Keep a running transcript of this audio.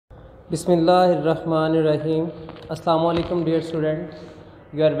बिस्मिल्लाहिर्रहमानिर्रहीम। अस्सलाम वालेकुम dear student,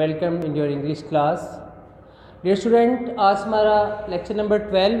 you are welcome in your English class. Dear student, आज हमारा लेक्चर नंबर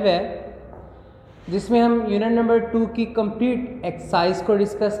 12 है, जिसमें हम यूनिट नंबर 2 की कंप्लीट एक्सरसाइज को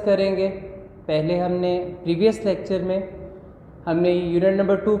डिस्कस करेंगे। पहले हमने प्रीवियस लेक्चर में हमने यूनिट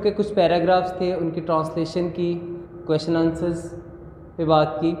नंबर 2 के कुछ पैराग्राफ्स थे, उनकी ट्रांसलेशन की, क्वेश्चन आंसर्स पे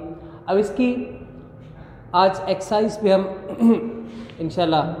बात की। अब इसकी आज एक्सरसाइज पे हम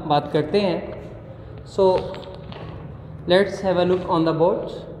इंशाल्लाह बात करते हैं। So let's have a look on the board.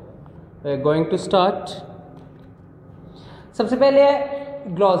 We are going to start. सबसे पहले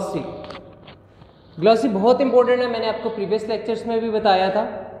है ग्लॉसरी। ग्लॉसरी बहुत इंपॉर्टेंट है, मैंने आपको प्रीवियस लेक्चर्स में भी बताया था।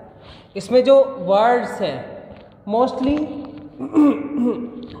 इसमें जो वर्ड्स हैं, मोस्टली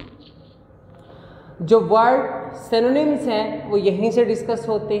जो वर्ड सिनोनिम्स हैं वो यहीं से डिस्कस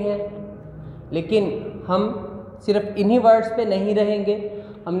होते हैं, लेकिन हम सिर्फ इन्हीं वर्ड्स पे नहीं रहेंगे।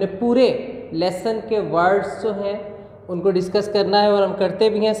 हमने पूरे लेसन के वर्ड्स जो हैं उनको डिस्कस करना है, और हम करते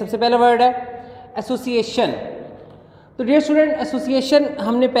भी हैं। सबसे पहला वर्ड है एसोसिएशन। तो डियर स्टूडेंट, एसोसिएशन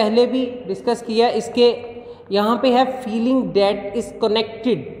हमने पहले भी डिस्कस किया। इसके यहाँ पे है feeling that is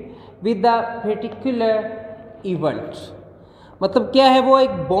connected with the particular event. मतलब क्या है, वो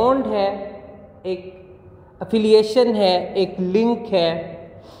एक बॉन्ड है, एक एफिलिएशन है, एक लिंक है,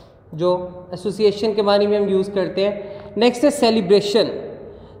 जो एसोसिएशन के मानी में हम यूज़ करते हैं। नेक्स्ट है सेलिब्रेशन।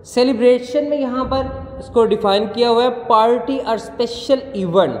 सेलिब्रेशन में यहाँ पर इसको डिफाइन किया हुआ है, पार्टी और special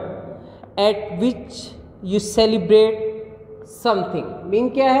event at which you celebrate something. Mean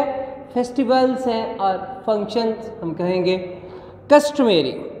क्या है, फेस्टिवल्स हैं और फंक्शंस हम कहेंगे।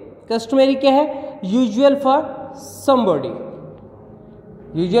 कस्टमरी, कस्टमरी क्या है, usual for somebody,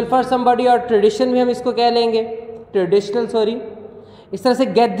 usual for somebody. और ट्रेडिशन भी हम इसको कह लेंगे, ट्रेडिशनल, सॉरी। इस तरह से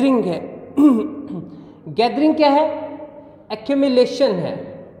गैदरिंग है। गैदरिंग क्या है, एक्यूमुलेशन है,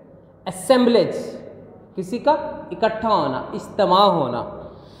 असेंबलेज, किसी का इकट्ठा होना, इज्तिमा होना।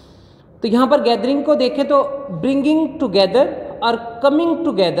 तो यहाँ पर गैदरिंग को देखें तो ब्रिंगिंग टुगेदर और coming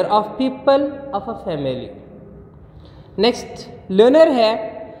together of people of a family. Next lunar है।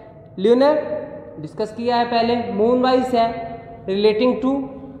 ल्यूनर डिस्कस किया है पहले, मून वाइज है, रिलेटिंग टू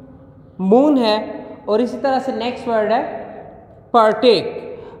मून है। और इसी तरह से नेक्स्ट वर्ड है पार्टेक।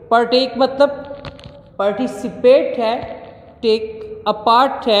 पार्टेक मतलब पार्टिसिपेट है, टेक अ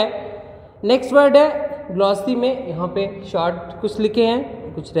पार्ट है। नेक्स्ट वर्ड है ग्लॉसरी में, यहाँ पे शॉर्ट कुछ लिखे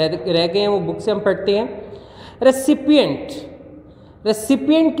हैं, कुछ रह गए हैं, वो बुक से हम पढ़ते हैं। रेसिपिएंट।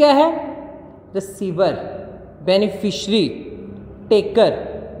 रेसिपिएंट क्या है, रिसीवर, बेनिफिशरी, टेकर,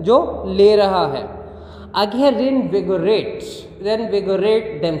 जो ले रहा है। आगे है रिनविगोरेट।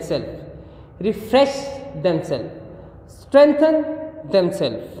 रिनविगोरेट themselves, refresh themselves, strengthen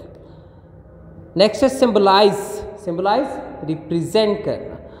themselves. Next is symbolize. Symbolize, represent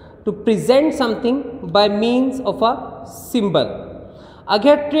करना, to present something by means of a symbol.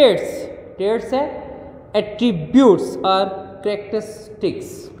 आगे traits. Traits है attributes और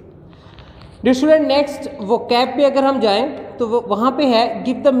characteristics. Dear student, next vocab पे अगर हम जाएं तो वहाँ पे है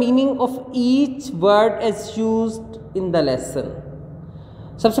give the meaning of each word as used in the lesson.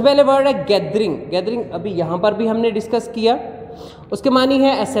 सबसे पहले वर्ड है गैदरिंग। गैदरिंग अभी यहाँ पर भी हमने डिस्कस किया। उसके मानी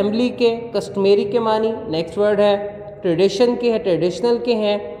है असेंबली के, कस्टमरी के मानी। नेक्स्ट वर्ड है ट्रेडिशन के, है ट्रेडिशनल के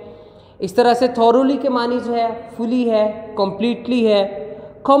हैं। इस तरह से थॉरोली के मानी जो है फुली है, कम्प्लीटली है।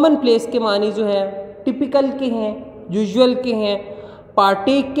 कॉमन प्लेस के मानी जो है टिपिकल के हैं, यूजुअल के हैं।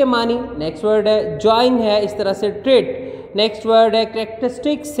 पार्टेक के मानी, नेक्स्ट वर्ड है ज्वाइन है। इस तरह से ट्रेड, नेक्स्ट वर्ड है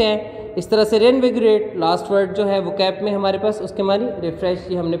कैरेक्टरिस्टिक्स हैं। इस तरह से रेनविगरेट, लास्ट वर्ड जो है वो कैप में हमारे पास, उसके मानी रिफ्रेश।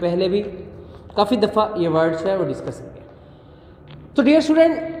 ये हमने पहले भी काफ़ी दफ़ा ये वर्ड्स है वो डिस्कस किए। तो डियर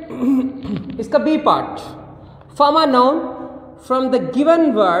स्टूडेंट, इसका B part, form a noun from the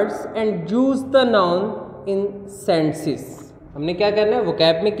given words and use the noun in sentences. हमने क्या करना है, वो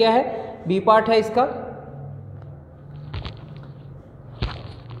कैप में क्या है, बी पार्ट है इसका।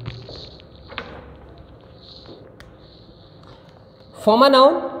 Form a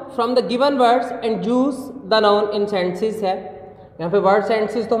noun from the given words and use the noun in sentences है। यहाँ पे वर्ड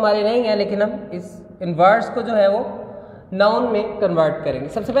सेंटेंसेस तो हमारे नहीं है, लेकिन हम इन वर्ड्स को जो है वो नाउन में कन्वर्ट करेंगे।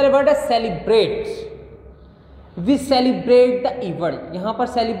 सबसे पहले वर्ड है celebrate. We celebrate the event. यहाँ पर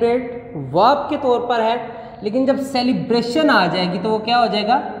सेलिब्रेट वर्ब के तौर पर है, लेकिन जब सेलिब्रेशन आ जाएगी तो वो क्या हो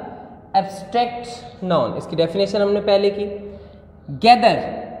जाएगा, एब्स्ट्रैक्ट नाउन। इसकी डेफिनेशन हमने पहले की। गैदर,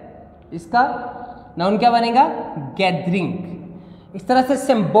 इसका नाउन क्या बनेगा, गैदरिंग। इस तरह से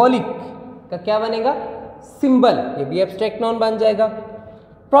सिंबॉलिक का क्या बनेगा, सिंबल, ये भी एब्स्ट्रैक्ट नाउन बन जाएगा।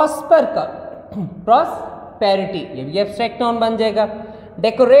 प्रॉस्पर का प्रॉस्पेरिटी, ये भी एब्स्ट्रैक्ट नाउन बन जाएगा।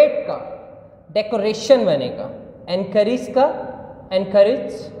 डेकोरेट का डेकोरेशन बनेगा। एनकरेज का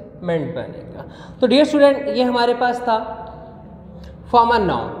एनकरेज मेंट बनेगा। तो डियर स्टूडेंट, ये हमारे पास था फॉर्म अ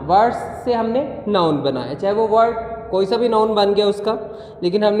नाउन। वर्ड से हमने नाउन बनाया, चाहे वो वर्ड कोई सा भी नाउन बन गया उसका,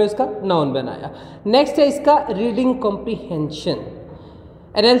 लेकिन हमने उसका नाउन बनाया। नेक्स्ट है इसका reading comprehension,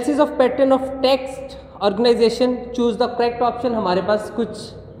 analysis of pattern of text, organisation, choose the correct option. हमारे पास कुछ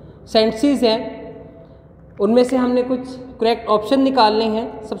सेंटेंसेस हैं, उनमें से हमने कुछ करेक्ट ऑप्शन निकालने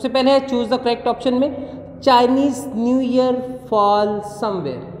हैं। सबसे पहले है चूज द करेक्ट ऑप्शन में Chinese new year fall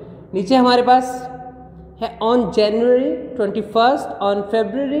somewhere. नीचे हमारे पास है ऑन जनवरी 21, ऑन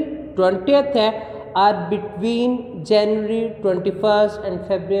फरवरी 20 है, आर बिटवीन जनवरी 21 एंड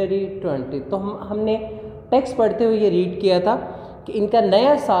फरवरी 20। तो हमने टेक्स्ट पढ़ते हुए ये रीड किया था कि इनका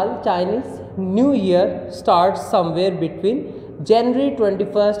नया साल Chinese new year start somewhere between January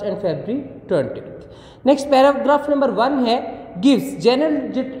 21 and February 20। Next paragraph number 1 है gives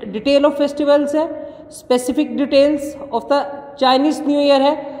general detail of festivals है, specific details of the Chinese new year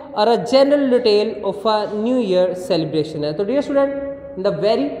है, और a general detail of a new year celebration है। तो dear student, in the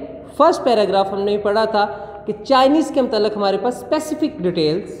very first paragraph हमने पढ़ा था कि चाइनीज़ के मतलब हमारे पास स्पेसिफिक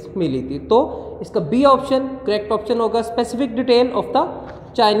डिटेल्स मिली थी, तो इसका बी ऑप्शन करेक्ट ऑप्शन होगा, specific detail of the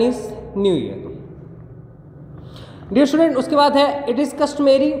Chinese new year. Dear student, उसके बाद है it is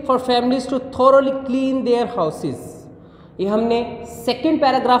customary for families to thoroughly clean their houses. ये हमने सेकेंड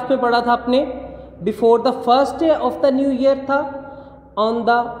पैराग्राफ में पढ़ा था अपने, before the first day of the new year था, on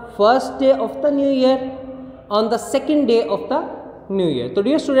the first day of the new year, on the second day of the new year. तो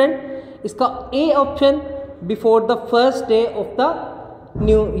dear student, इसका A option before the first day of the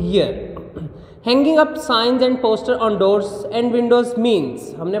new year. Hanging up science and poster on doors and Windows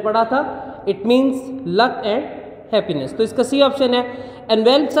means, हमने पढ़ा था it means luck and happiness. तो इसका C option है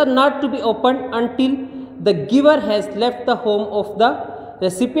एनवेल्प्स are not to be open until the giver has left the home of the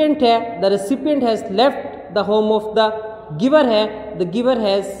recipient है, the recipient has left the home of the giver है, the giver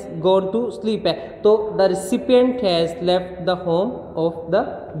has gone to sleep है, तो the recipient has left the home of the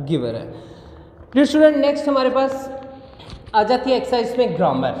giver है। Dear student, next हमारे पास आ जाती है exercise में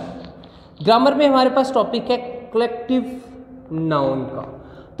grammar. Grammar में हमारे पास टॉपिक है कलेक्टिव नाउन का।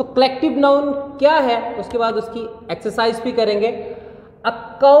 तो कलेक्टिव नाउन क्या है, उसके बाद उसकी एक्सरसाइज भी करेंगे।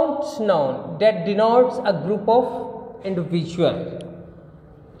 Account noun that denotes a group of individual.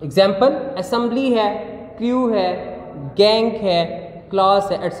 Example assembly है, क्रू है, गैंग है,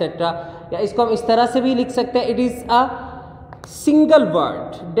 क्लास है, एटसेट्रा। या इसको हम इस तरह से भी लिख सकते हैं, it is a single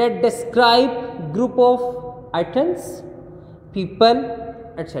word that describe group of items, people,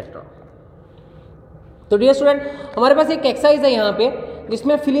 etcetera. तो डियर स्टूडेंट, हमारे पास एक एक्सरसाइज है यहाँ पे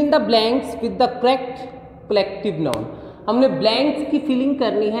जिसमें fill in the blanks with the correct collective noun. हमने ब्लैंक्स की फिलिंग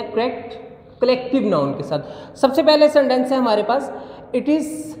करनी है करेक्ट कलेक्टिव नाउन के साथ। सबसे पहले सेंटेंस है हमारे पास, it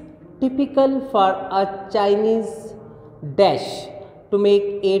is typical for a Chinese dash to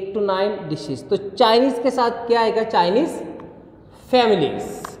make 8 to 9 dishes. तो चाइनीज के साथ क्या आएगा, चाइनीज फैमिलीज।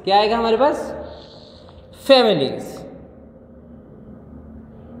 क्या आएगा हमारे पास, families.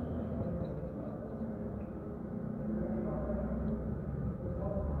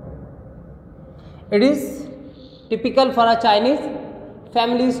 It is typical for a Chinese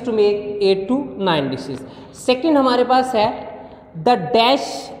families to make 8 to 9 dishes. Second हमारे पास है the dash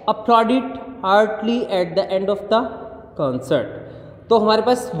अपलॉडिड Hartley at the end of the concert. तो हमारे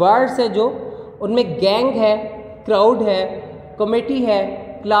पास वर्ड्स है जो उनमें गैंग है, क्राउड है, कमेटी है,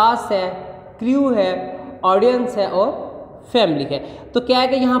 क्लास है, क्रू है, ऑडियंस है और फैमिली है। तो क्या है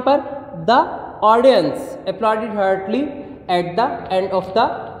कि यहाँ पर the audience अपलॉडिड Hartley at the end of the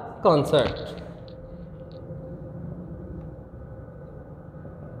concert.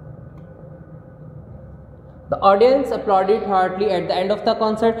 The audience अपलॉडिड Hartley at the end of the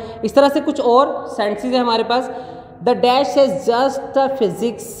concert. इस तरह से कुछ और सेंटेंसेस है हमारे पास। The dash has just a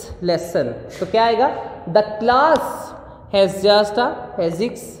physics lesson. तो क्या आएगा, the class has just a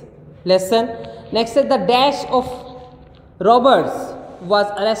physics lesson. Next है the dash of robbers was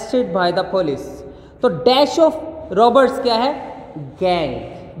arrested by the police. तो डैश ऑफ रॉबर्स क्या है,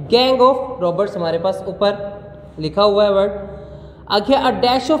 गैंग। गैंग ऑफ रॉबर्स हमारे पास ऊपर लिखा हुआ है वर्ड। आगे a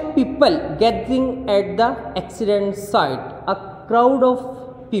dash of people gathering at the accident site, a crowd of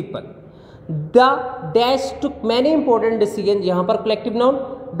people. The dash took many important decision, यहाँ पर कलेक्टिव नाउन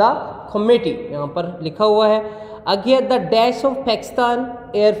द कमेटी यहाँ पर लिखा हुआ है। आगे the dash of Pakistan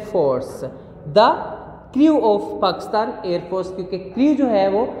air force, the crew of Pakistan air force, क्योंकि crew जो है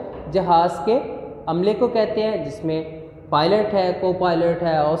वो जहाज़ के अमले को कहते हैं, जिसमें पायलट है, को पायलट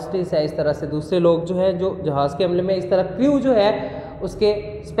है, हॉस्टेस है, इस तरह से दूसरे लोग जो हैं जो जहाज़ के अमले में। इस तरह क्रू जो है उसके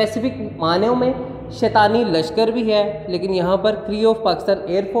स्पेसिफिक मानों में शैतानी लश्कर भी है, लेकिन यहाँ पर क्रू ऑफ पाकिस्तान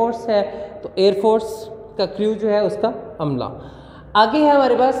एयरफोर्स है, तो एयरफोर्स का क्रू जो है उसका अमला। आगे है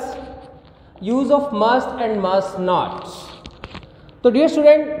हमारे पास use of must and must not. तो डियर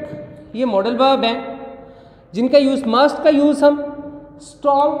स्टूडेंट, ये मॉडल वर्ब है जिनका यूज, मस्ट का यूज हम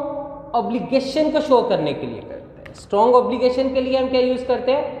स्ट्रॉन्ग ऑब्लिगेशन को शो करने के लिए करते हैं। स्ट्रॉन्ग ऑब्लिगेशन के लिए हम क्या यूज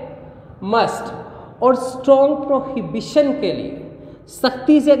करते हैं? मस्ट। और स्ट्रॉन्ग प्रोहिबिशन के लिए,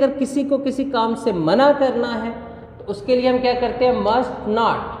 सख्ती से अगर किसी को किसी काम से मना करना है तो उसके लिए हम क्या करते हैं? Must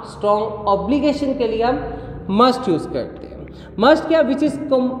not. स्ट्रॉन्ग ऑब्लिगेशन के लिए हम मस्ट यूज करते हैं। मस्ट क्या? Which is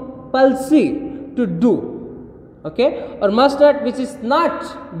compulsory to do, okay. और must not which is not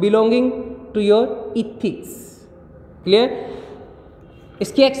belonging to your ethics. Clear?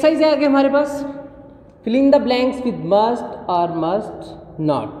 इसकी एक्सरसाइज है आगे हमारे पास, filling the blanks with must और मस्ट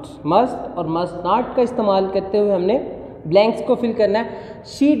नॉट। मस्ट और मस्ट नॉट का इस्तेमाल करते हुए हमने ब्लैंक्स को फिल करना है।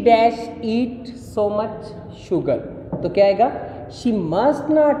 She dash eat so much sugar, तो क्या आएगा? She must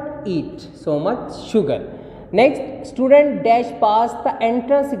not eat so much sugar. Next, student dash pass the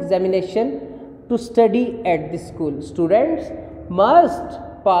entrance examination to study at the school. Students must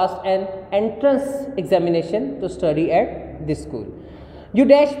pass N entrance examination to study at the school. You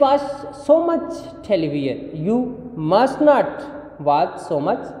dash watch so much television. You must not watch so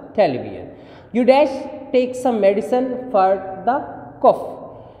much television. You dash take some medicine for the cough.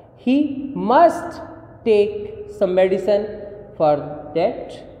 He must take some medicine for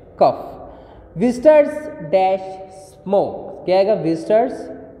that cough. Visitors dash smoke. क्या आएगा? Visitors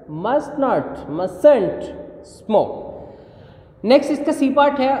must not, mustn't smoke. Next इसका C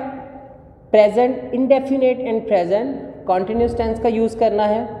part है, present indefinite and present continuous tense का use करना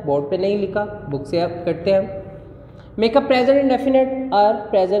है। Board पे नहीं लिखा, बुक से आप करते हैं। मेक अ प्रेजेंट इंडेफिनेट और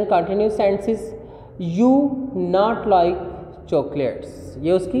present continuous tenses. You not like chocolates,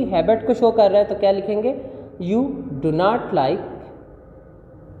 ये उसकी हैबिट को शो कर रहा है, तो क्या लिखेंगे? You do not like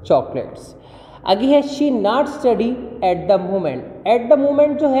chocolates. आगे है she not study at the moment. At the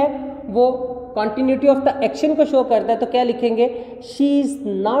moment जो है वो कॉन्टिन्यूटी ऑफ द एक्शन को शो करता है, तो क्या लिखेंगे? She is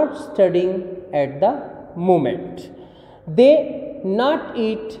not studying at the moment. They not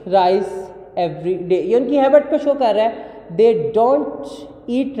eat rice every day, ये उनकी हैबिट को शो कर रहा है। They don't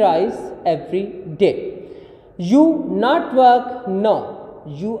eat rice every day. You not work no,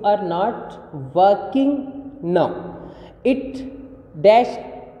 you are not working no. It dash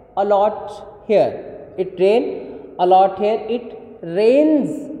allot hair, it rain allot hair, it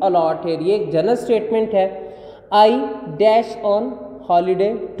rains allot hair, ये एक general statement है। I dash on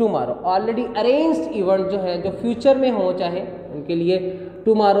holiday tomorrow. Already arranged event जो है, जो future में हो, चाहे उनके लिए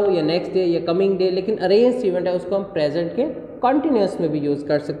टुमारो या नेक्स्ट डे या कमिंग डे, लेकिन अरेंज्ड इवेंट है, उसको हम प्रेजेंट के कॉन्टिन्यूस में भी यूज़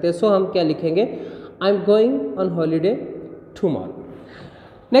कर सकते हैं। सो हम क्या लिखेंगे? I am going on holiday tomorrow.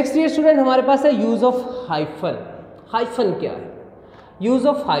 Next year student, हमारे पास है यूज़ ऑफ हाइफन। हाइफन क्या है? यूज़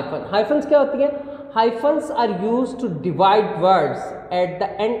ऑफ हाइफन, हाइफन्स क्या होती है? Hyphens are used to divide words at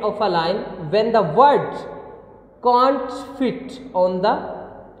the end of a line when the word can't fit on the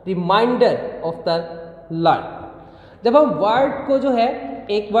remainder of the line। जब हम word को जो है,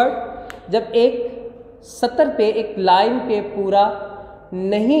 एक वर्ड जब एक सतर पे, एक लाइन पे पूरा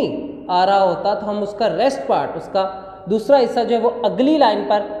नहीं आ रहा होता, तो हम उसका रेस्ट पार्ट, उसका दूसरा हिस्सा जो है वो अगली लाइन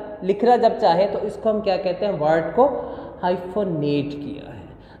पर लिखना जब चाहे, तो इसको हम क्या कहते हैं? वर्ड को हाइफोनेट किया है।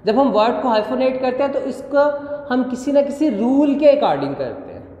 जब हम वर्ड को हाइफोनेट करते हैं तो इसको हम किसी ना किसी रूल के अकॉर्डिंग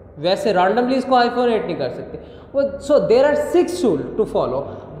करते हैं, वैसे रैंडमली इसको हाइफोनेट नहीं कर सकते। वो so there are 6 rule to follow.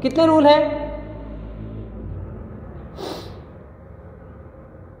 कितने रूल हैं?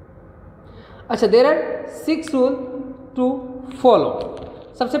 अच्छा, there are 6 rule to follow.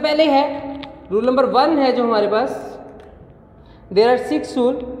 सबसे पहले है रूल नंबर 1 है जो हमारे पास, there are 6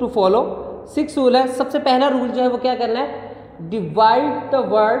 rule to follow. 6 rule है। सबसे पहला रूल जो है वो क्या करना है? Divide the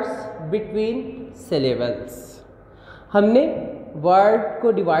words between syllables. हमने वर्ड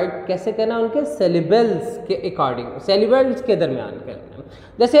को डिवाइड कैसे करना? उनके सिलेबल्स के अकॉर्डिंग, सिलेबल्स के दरमियान करना।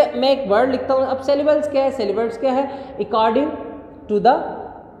 जैसे मैं एक वर्ड लिखता हूँ, अब सिलेबल्स क्या है? सिलेबल्स क्या है? According to the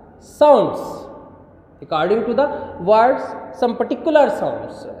sounds, according to the words some particular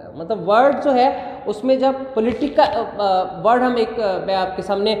sounds. मतलब वर्ड जो है उसमें जब पॉलिटिकल वर्ड हम एक, मैं आपके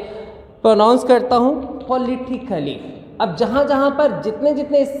सामने प्रोनाउंस करता हूँ पॉलिटिकली। अब जहाँ जहाँ पर जितने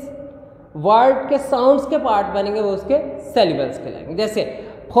जितने इस वर्ड के साउंड्स के पार्ट बनेंगे वो उसके सिलेबल्स कहलाएंगे। जैसे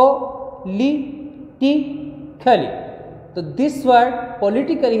पॉलिटिकली, तो this word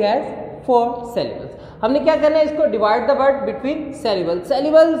politically has 4 syllables. हमने क्या करना है? इसको divide the word between syllables,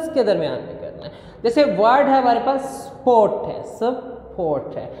 syllables के दरमियान में करना है। जैसे वर्ड है हमारे पास स्पोर्ट है,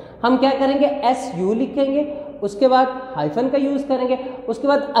 सपोर्ट है, हम क्या करेंगे? SU लिखेंगे, उसके बाद हाइफन का यूज़ करेंगे, उसके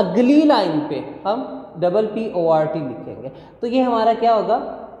बाद अगली लाइन पे हम PPORT लिखेंगे। तो ये हमारा क्या होगा?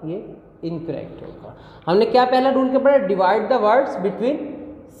 ये इनकरेक्ट होगा। हमने क्या पहला रूल क्या पढ़ा, divide the words between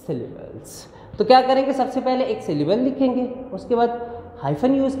syllables. तो क्या करेंगे, सबसे पहले एक सिलेबल लिखेंगे, उसके बाद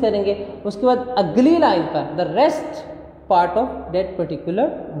हाइफन यूज करेंगे, उसके बाद अगली लाइन का the rest part of that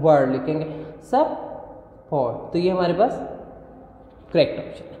particular word लिखेंगे, सब फॉर। तो ये हमारे पास करेक्ट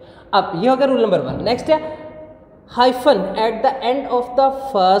ऑप्शन है। अब ये होगा रूल नंबर 1। नेक्स्ट है hyphen at the end of the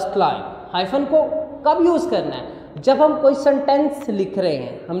first line. Hyphen को कब यूज करना है, जब हम कोई सेंटेंस लिख रहे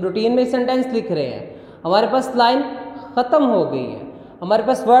हैं, हम रूटीन में सेंटेंस लिख रहे हैं, हमारे पास लाइन खत्म हो गई है, हमारे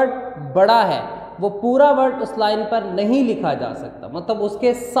पास वर्ड बड़ा है, वो पूरा वर्ड उस लाइन पर नहीं लिखा जा सकता, मतलब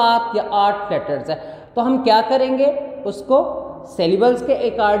उसके 7 या 8 लेटर्स है, तो हम क्या करेंगे, उसको सेलिबल्स के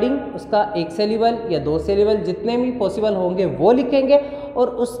अकॉर्डिंग उसका एक सेलिबल या 2 सेलिबल जितने भी पॉसिबल होंगे वो लिखेंगे, और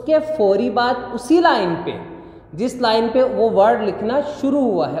उसके फौरी बाद उसी लाइन पे, जिस लाइन पे वो वर्ड लिखना शुरू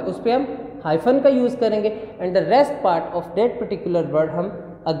हुआ है, उस पर हम हाइफन का यूज़ करेंगे, and the rest part of that particular word हम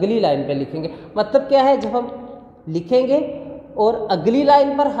अगली लाइन पे लिखेंगे। मतलब क्या है, जब हम लिखेंगे और अगली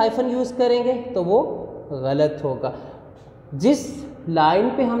लाइन पर हाइफन यूज़ करेंगे तो वो गलत होगा। जिस लाइन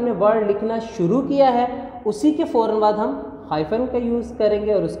पे हमने वर्ड लिखना शुरू किया है उसी के फ़ौरन बाद हम हाइफन का यूज़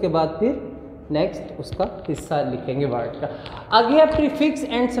करेंगे, और उसके बाद फिर नेक्स्ट उसका हिस्सा लिखेंगे वर्ड का। आगे है prefix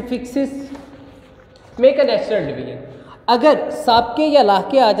and suffixes make a natural division. अगर साबके या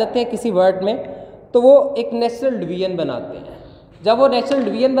लाके आ जाते हैं किसी वर्ड में तो वो एक नेचुरल डिवीजन बनाते हैं। जब वो नेचुरल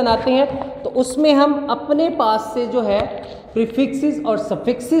डिवीजन बनाते हैं तो उसमें हम अपने पास से जो है प्रीफिक्सेस और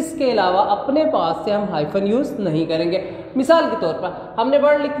सफिक्सेस के अलावा अपने पास से हम हाइफन यूज़ नहीं करेंगे। मिसाल के तौर पर हमने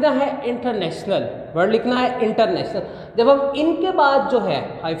वर्ड लिखना है इंटरनेशनल, वर्ड लिखना है इंटरनेशनल, जब हम इनके बाद जो है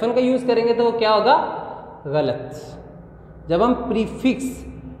हाइफन का यूज़ करेंगे तो वो क्या होगा, गलत। जब हम प्रीफिक्स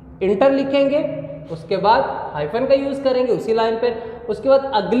इंटर लिखेंगे उसके बाद हाइफन का यूज़ करेंगे उसी लाइन पर, उसके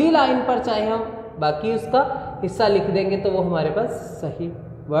बाद अगली लाइन पर चाहे हम बाकी उसका हिस्सा लिख देंगे तो वो हमारे पास सही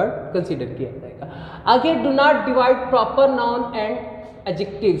वर्ड कंसीडर किया जाएगा। आगे do not divide proper noun and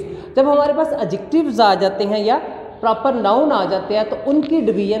adjectives. जब हमारे पास एडजेक्टिव्स आ जाते हैं या प्रॉपर नाउन आ जाते हैं तो उनकी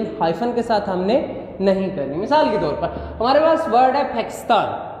डिवीजन हाइफन के साथ हमने नहीं करनी। मिसाल के तौर पर हमारे पास वर्ड है पाकिस्तान,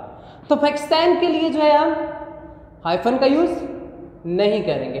 तो पाकिस्तान के लिए जो है हम हाइफन का यूज़ नहीं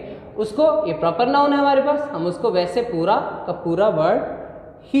करेंगे, उसको, ये प्रॉपर नाउन है हमारे पास, हम उसको वैसे पूरा का पूरा वर्ड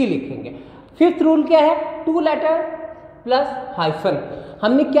ही लिखेंगे। 5th रूल क्या है, 2 लेटर प्लस हाइफन।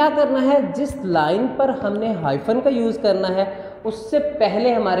 हमने क्या करना है, जिस लाइन पर हमने हाइफन का यूज़ करना है उससे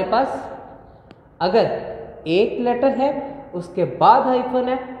पहले हमारे पास अगर एक लेटर है उसके बाद हाइफन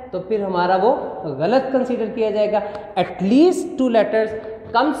है तो फिर हमारा वो गलत कंसीडर किया जाएगा। एटलीस्ट 2 लेटर्स,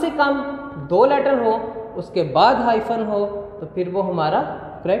 कम से कम 2 लेटर हो उसके बाद हाइफन हो तो फिर वो हमारा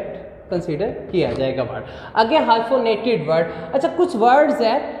करेक्ट कंसीडर किया जाएगा वर्ड। आगे हाइफोनेटेड वर्ड। अच्छा, कुछ वर्ड्स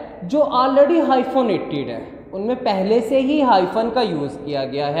है जो ऑलरेडी हाइफोनेटेड है, उनमें पहले से ही हाइफन का यूज़ किया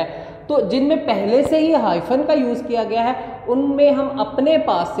गया है, तो जिनमें पहले से ही हाइफन का यूज़ किया गया है उनमें हम अपने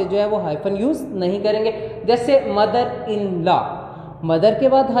पास से जो है वो हाइफन यूज़ नहीं करेंगे। जैसे मदर इन लॉ, मदर के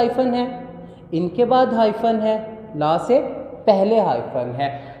बाद हाइफन है, इनके बाद हाइफन है, लॉ से पहले हाइफन है,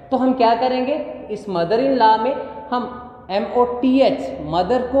 तो हम क्या करेंगे, इस मदर इन लॉ में हम MOTH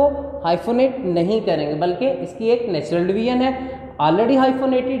मदर को हाइफोनेट नहीं करेंगे, बल्कि इसकी एक नेचुरल डिवीजन है, ऑलरेडी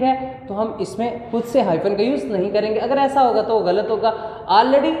हाइफोनेटेड है, तो हम इसमें खुद से हाइफन का यूज़ नहीं करेंगे। अगर ऐसा होगा तो वो गलत होगा।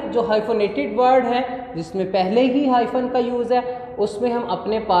 ऑलरेडी जो हाइफोनेटेड वर्ड है जिसमें पहले ही हाइफन का यूज़ है उसमें हम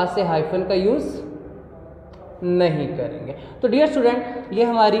अपने पास से हाइफन का यूज़ नहीं करेंगे। तो डियर स्टूडेंट, ये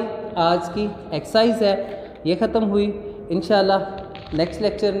हमारी आज की एक्सरसाइज है, ये ख़त्म हुई। इंशाल्लाह नेक्स्ट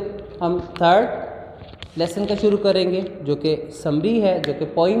लेक्चर में हम 3rd लेसन का शुरू करेंगे जो कि समरी है, जो कि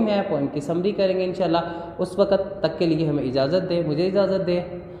पोइम है, पोइम की समरी करेंगे इंशाल्लाह। उस वक़्त तक के लिए हमें इजाज़त दें, मुझे इजाज़त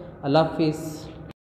दें। अल्लाह हाफिज़।